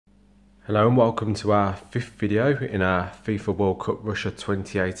Hello and welcome to our 5th video in our FIFA World Cup Russia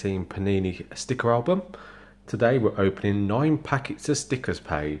 2018 Panini sticker album. Today we're opening 9 packets of stickers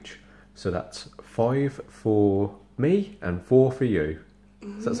page. So that's 5 for me and 4 for you.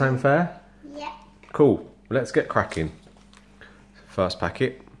 Does that sound fair? Yeah. Cool, let's get cracking. First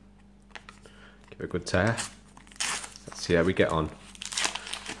packet. Give it a good tear. Let's see how we get on.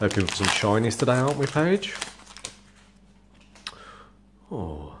 Hoping for some shinies today, aren't we, Paige?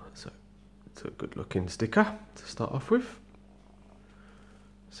 Oh, it's a good looking sticker to start off with.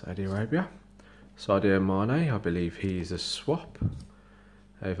 Saudi Arabia. Sadio Mane, I believe he's a swap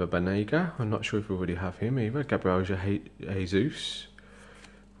over Banega. I'm not sure if we already have him either. Gabriel Jesus.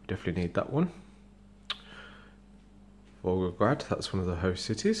 Definitely need that one. Volgograd, that's one of the host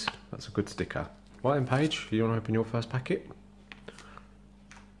cities. That's a good sticker. Right then, Paige, you want to open your first packet?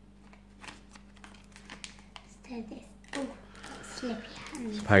 So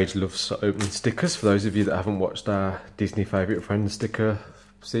Paige loves opening stickers. For those of you that haven't watched our Disney Favourite Friends sticker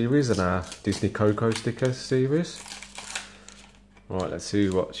series and our Disney Coco sticker series. Right, let's see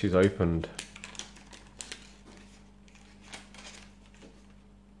what she's opened.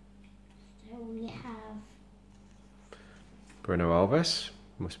 So we have Bruno Alves,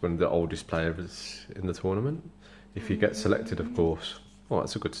 must be one of the oldest players in the tournament. If you get selected, of course. Oh,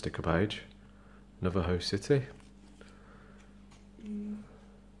 that's a good sticker, Paige. Another host city.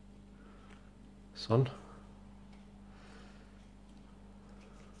 Son.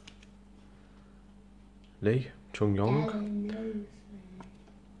 Lee, Chung Yong.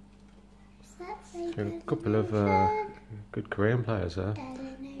 A couple of good Korean players there.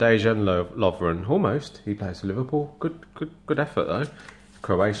 Dejan Lovren, almost. He plays for Liverpool. Good effort though.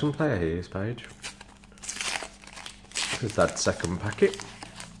 Croatian player he is, Paige. There's that second packet.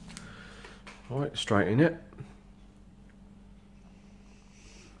 Right, straight in it.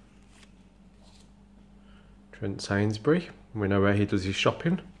 Trent Sainsbury, we know where he does his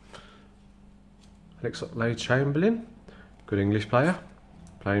shopping. Alex Oxlade-Chamberlain, good English player,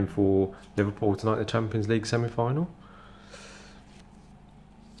 playing for Liverpool tonight in the Champions League semi-final.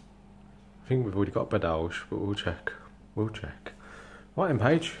 I think we've already got Badalj, but we'll check. Right then,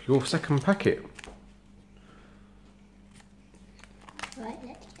 Paige, your second packet. right.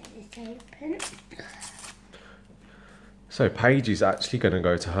 Let's get this open. So Paige is actually going to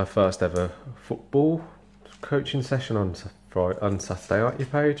go to her first ever football coaching session on Saturday, aren't you,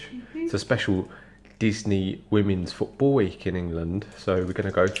 Paige? It's a special Disney Women's Football Week in England, so we're going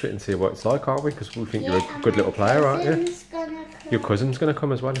to go to it and see what it's like, aren't we? Because we think you're a good little player, aren't you? Your cousin's going to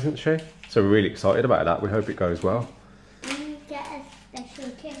come as well, isn't she? So we're really excited about that. We hope it goes well. And you get a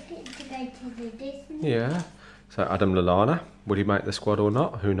special ticket to go to the Disney. Yeah. So Adam Lallana, will he make the squad or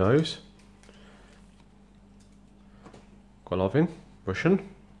not? Who knows? Golovin, Russian.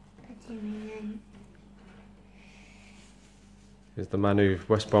 Is the man who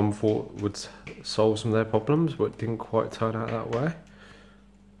West Brom thought would solve some of their problems, but didn't quite turn out that way.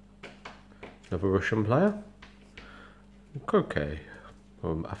 Another Russian player. Okay,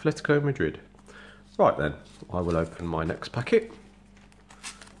 from Atletico Madrid. Right then, I will open my next packet.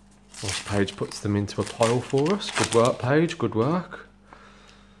 Whilst Paige puts them into a pile for us. Good work, Paige, good work.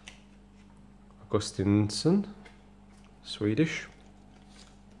 Augustinsson, Swedish.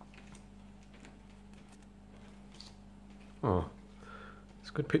 Oh.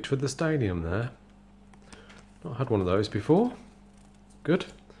 A good picture of the stadium there. Not had one of those before. Good.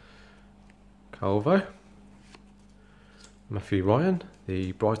 Calvo. Matthew Ryan,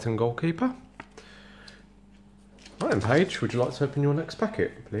 the Brighton goalkeeper. Right then, Paige, would you like to open your next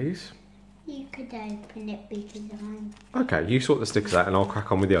packet, please? You could open it because I'm... Okay, you sort the stickers out and I'll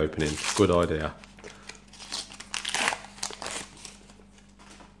crack on with the opening. Good idea.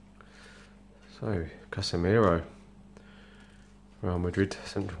 So, Casemiro. Real Madrid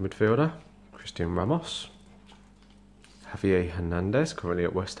central midfielder, Christian Ramos. Javier Hernandez, currently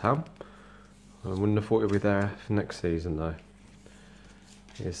at West Ham. I wouldn't have thought he'd be there for next season though.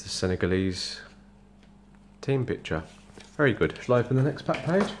 Here's the Senegalese team picture. Very good. Shall I open the next pack,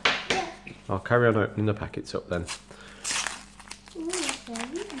 Paige? Yeah. I'll carry on opening the packets up then. Ooh,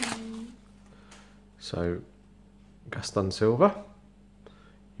 very nice. So, Gaston Silva,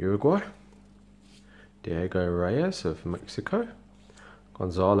 Uruguay. Diego Reyes of Mexico.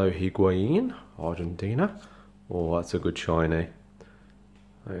 Gonzalo Higuain, Argentina. Oh, that's a good shiny.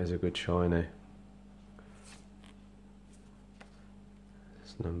 That is a good shiny.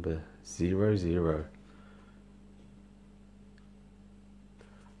 It's number 00.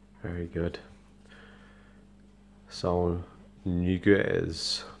 Very good. Saul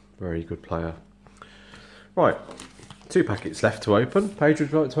Niguez, very good player. Right, 2 packets left to open. Paige,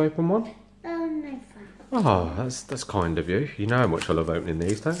 would you like to open one? Oh, no fun. Oh, that's kind of you. You know how much I love opening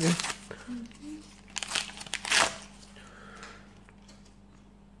these, don't you?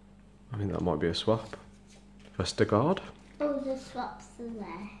 I think that might be a swap. Vestergaard. Oh, the swaps are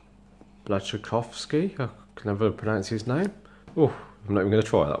there. Blachowski. I can never pronounce his name. Oh, I'm not even going to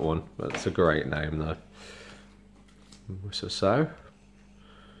try that one. That's a great name though. So.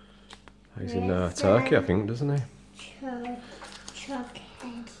 He's in Turkey, I think, doesn't he?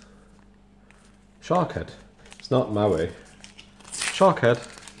 Sharkhead. Sharkhead. It's not Maui. Sharkhead.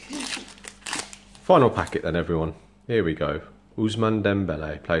 Final packet then, everyone. Here we go. Ousmane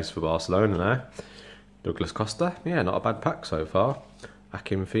Dembele plays for Barcelona now. Douglas Costa. Yeah, not a bad pack so far.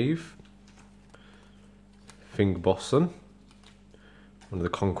 Akim Feeve. Fing Bosson. One of the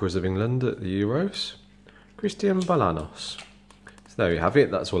conquerors of England at the Euros. Christian Balanos. So there you have it.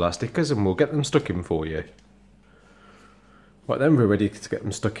 That's all our stickers and we'll get them stuck in for you. Right then, we're ready to get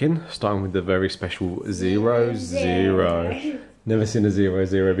them stuck in. Starting with the very special 0-0. Never seen a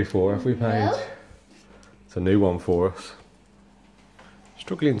 0-0 before, have we, Paige? No. It's a new one for us.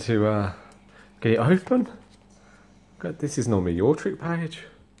 Struggling to get it open. God, this is normally your trick, Paige.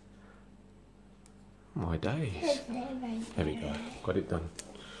 My days. There we go. Got it done.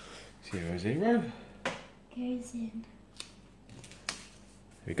 0-0. Goes in.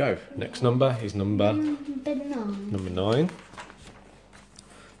 Here we go. Next number is number 9. number 9.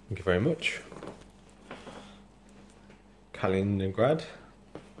 Thank you very much. Kaliningrad.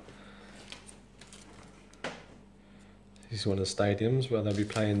 This is one of the stadiums where they'll be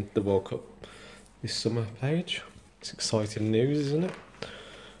playing the World Cup this summer, Paige. It's exciting news, isn't it?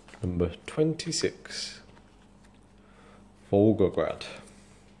 Number 26. Volgograd.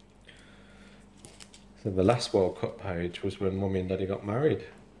 So the last World Cup, Page, was when Mummy and Daddy got married.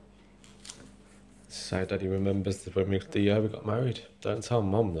 So Daddy remembers the year we got married. Don't tell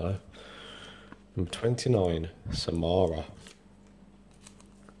Mum though. Number 29, Samara.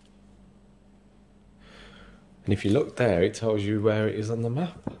 And if you look there, it tells you where it is on the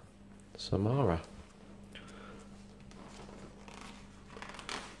map. Samara.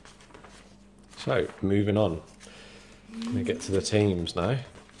 So, moving on. We get to the teams now.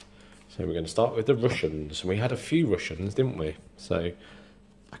 So we're going to start with the Russians. And we had a few Russians, didn't we? So,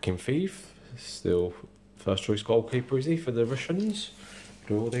 Akim Feeve, still first choice goalkeeper, is he, for the Russians?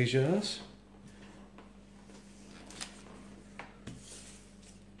 For all these years.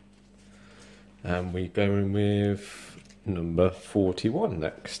 And we're going with number 41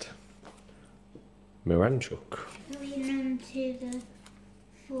 next. Miranchuk. Moving on to the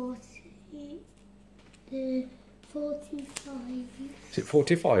 45. Is it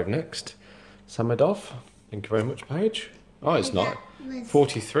 45 next? Samedov. Thank you very much, Paige. Oh, it's not.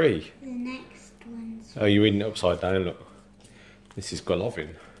 43. The next one's. Oh, you're reading it upside down, look. This is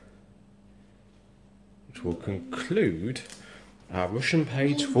Golovin. Which will conclude our Russian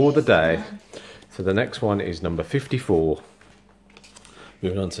page for the day. So the next one is number 54.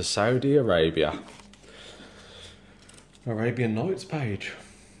 Moving on to Saudi Arabia. Arabian Nights page.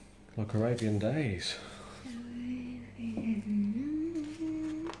 Like Arabian Days.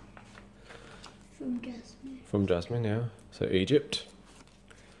 From Jasmine. From Jasmine, yeah. So Egypt.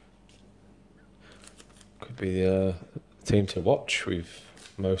 Could be the team to watch with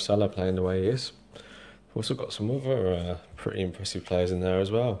Mo Salah playing the way he is. We've also got some other pretty impressive players in there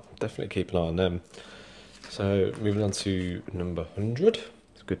as well. Definitely keep an eye on them. So moving on to number 100.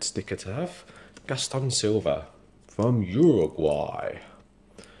 It's a good sticker to have. Gaston Silva from Uruguay.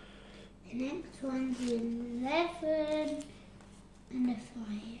 The next one's 11 and a 5.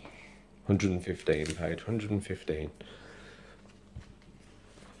 115, Page, 115.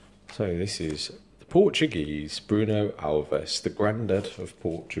 So this is the Portuguese Bruno Alves, the granddad of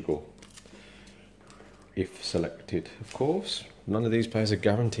Portugal. If selected, of course. None of these players are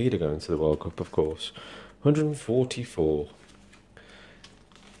guaranteed to go into the World Cup, of course. 144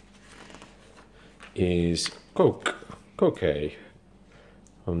 is Coque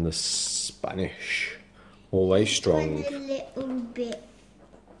from the Spanish. Always strong. Went a little bit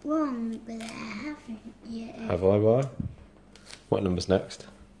wrong, but I haven't yet. Have I, why? What number's next?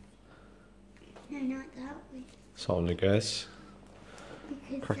 No, not that one. Solniguez.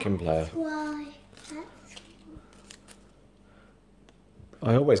 Because Cracking player. that's why.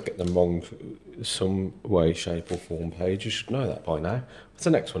 I always get them wrong some way, shape or form, Page. You should know that by now. What's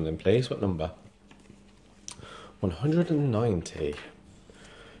the next one then, please? What number? 190.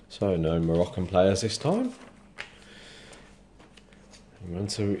 So no Moroccan players this time. We're on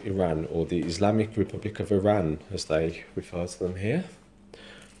to Iran, or the Islamic Republic of Iran, as they refer to them here.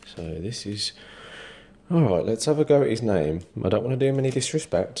 So this is Alright, let's have a go at his name. I don't want to do him any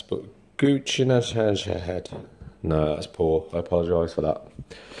disrespect, but Gucci. No, that's poor. I apologise for that.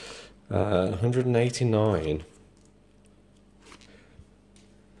 189.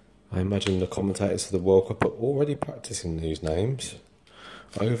 I imagine the commentators for the World Cup are already practicing these names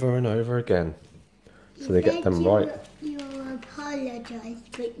over and over again, so they get them right. You apologise,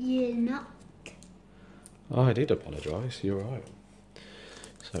 but you're not. Oh, I did apologise, you're right.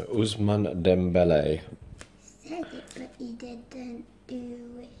 So, Ousmane Dembele. Said it, but you didn't do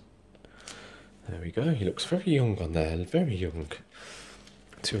it. There we go, he looks very young on there, very young.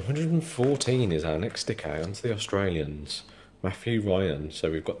 214 is our next sticker, onto the Australians. Matthew Ryan.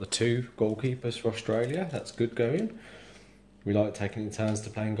 So we've got the 2 goalkeepers for Australia. That's good going. We like taking the turns to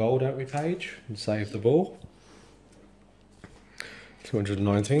play in goal, don't we, Paige? And save the ball.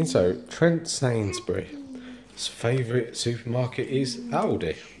 219. So Trent Sainsbury. His favourite supermarket is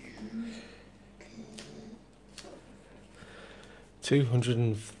Aldi.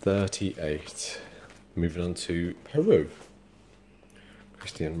 238. Moving on to Peru.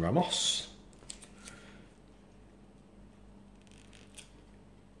 Christian Ramos.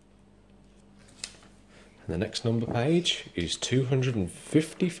 And the next number page is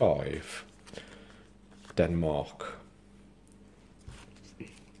 255. Denmark.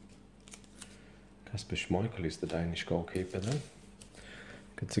 Kasper Schmeichel is the Danish goalkeeper then.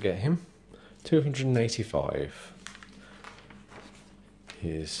 Good to get him. 285.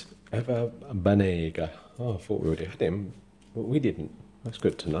 Here's Eva Banega. Oh, I thought we already had him, but we didn't. That's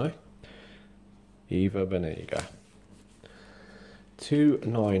good to know. Eva Banega.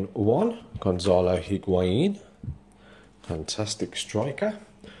 291, Gonzalo Higuain. Fantastic striker.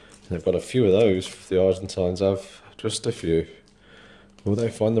 They've got a few of those. The Argentines have just a few. Will they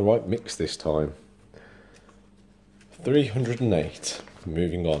find the right mix this time? 308.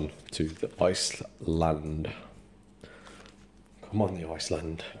 Moving on to the Iceland. Come on, the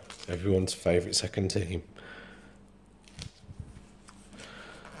Iceland. Everyone's favourite second team.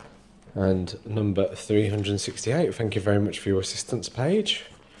 And number 368, thank you very much for your assistance, Paige.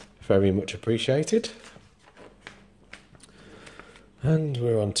 Very much appreciated. And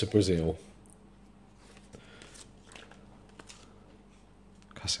we're on to Brazil.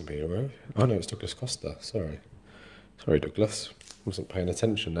 Casemiro. Oh no, it's Douglas Costa, sorry. Sorry, Douglas. Wasn't paying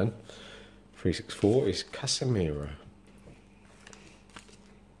attention then. 364 is Casemiro.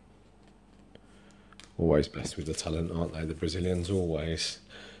 Always blessed with the talent, aren't they? The Brazilians always.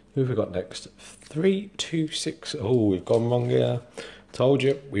 Who have we got next? 326. Oh, we've gone wrong here. Told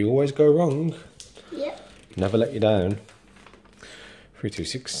you, we always go wrong. Yep. Never let you down.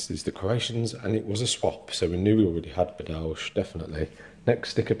 326 is the Croatians, and it was a swap, so we knew we already had Badalsh, definitely.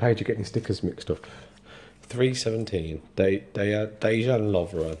 Next sticker page, you're getting stickers mixed up. 317, Dejan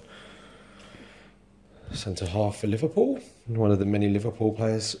Lovren. Centre half for Liverpool. One of the many Liverpool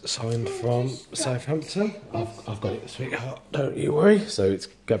players signed from Southampton. I've got it, sweetheart, don't you worry. So it's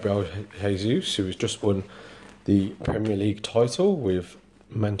Gabriel Jesus, who has just won the Premier League title with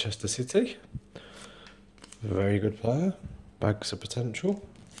Manchester City. Very good player. Bags of potential.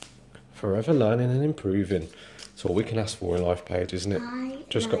 Forever learning and improving. It's all we can ask for in life, Paige, isn't it?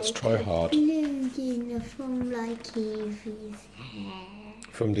 Just got to try hard. From like Evie's hair.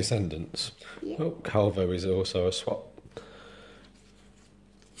 From Descendants. Yeah. Oh, Calvo is also a swap.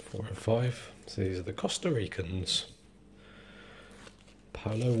 4 and 5. So these are the Costa Ricans.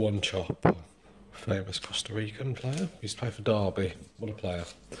 Paulo Wanchop, famous Costa Rican player. Used to play for Derby. What a player.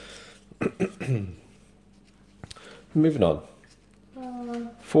 Moving on.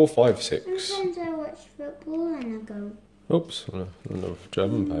 4, 5, 6. Sometimes I watch football and I go. Oops, another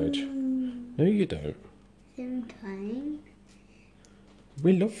German page. No, you don't. Sometimes.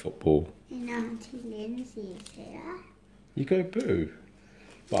 We love football. And Auntie Lindsay's here. You go boo.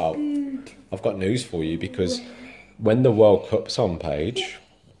 Well, I've got news for you, because when the World Cup's on, Paige,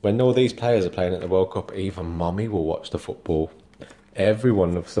 when all these players are playing at the World Cup, even Mummy will watch the football.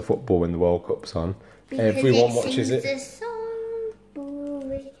 Everyone loves the football when the World Cup's on. Because everyone watches it. The song,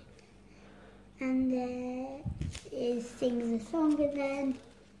 boy, and it sings a song, and then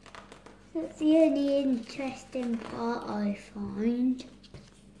that's the only interesting part I find.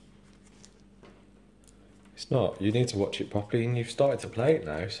 It's not. You need to watch it properly, and you've started to play it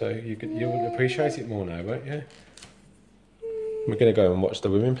now, so you'll appreciate it more now, won't you? We're going to go and watch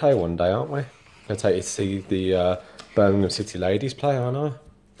the women play one day, aren't we? I'll take you to see the Birmingham City ladies play, aren't I?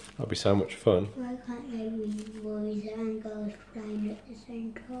 That'll be so much fun. Why can't they be boys and girls playing at the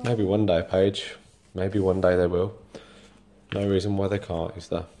same time? Maybe one day, Paige. Maybe one day they will. No reason why they can't, is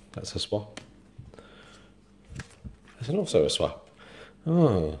there? That's a swap. There's also a swap.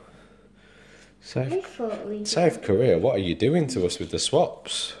 Oh. South Korea, what are you doing to us with the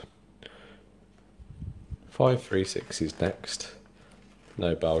swaps? 536 is next.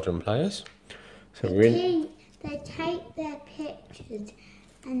 No Belgian players. So they take their pictures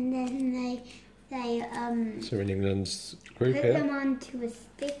and then so we're in England's group put here. them onto a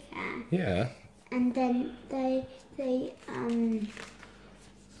sticker. Yeah. And then they put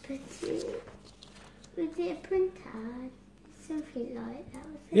it. Was it a printer? Something like that.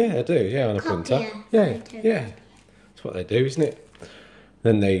 Yeah, I do. Yeah, on a printer. Yeah. That's what they do, isn't it?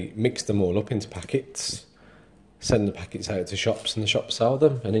 Then they mix them all up into packets, send the packets out to shops, and the shops sell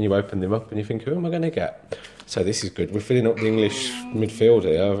them. And then you open them up and you think, who am I going to get? So this is good. We're filling up the English midfield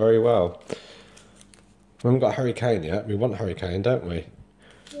here very well. We haven't got Harry Kane yet. We want Harry Kane, don't we?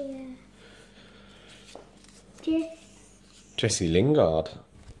 Yeah. Jesse Lingard.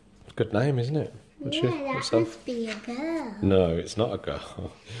 Good name, isn't it? That must be a girl. No, it's not a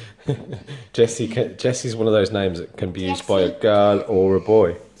girl. Jessie's one of those names that can be used by a girl or a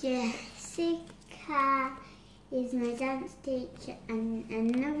boy. Jessica is my dance teacher and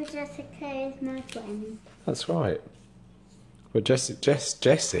another Jessica is my friend. That's right. Well,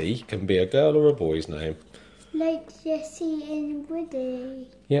 Jessie can be a girl or a boy's name. Like Jessie in Woody.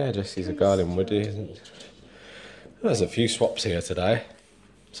 Yeah, Jessie's a girl in Woody, isn't it? There's a few swaps here today.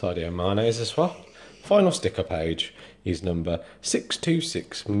 Sadio Mane is a swap. Final sticker page is number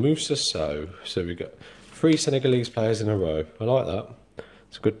 626, Moussa Sow. So we've got 3 Senegalese players in a row. I like that.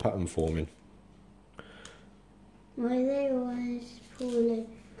 It's a good pattern forming. Why are they always falling?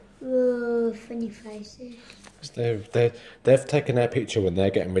 Funny faces. They've taken their picture when they're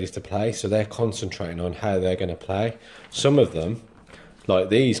getting ready to play, so they're concentrating on how they're going to play. Some of them, like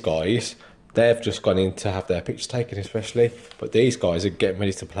these guys, they've just gone in to have their picture taken especially, but these guys are getting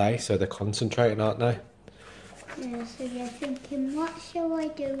ready to play, so they're concentrating, aren't they? Yeah, so they're thinking, what shall I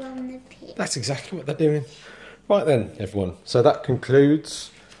do on the pitch? That's exactly what they're doing. Right then, everyone. So that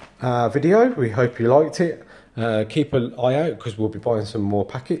concludes our video. We hope you liked it. Keep an eye out because we'll be buying some more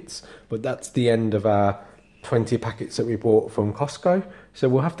packets, but that's the end of our 20 packets that we bought from Costco. So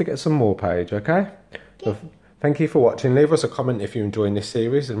we'll have to get some more, Paige, okay? So thank you for watching. Leave us a comment if you're enjoying this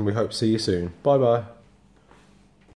series and we hope to see you soon. Bye bye.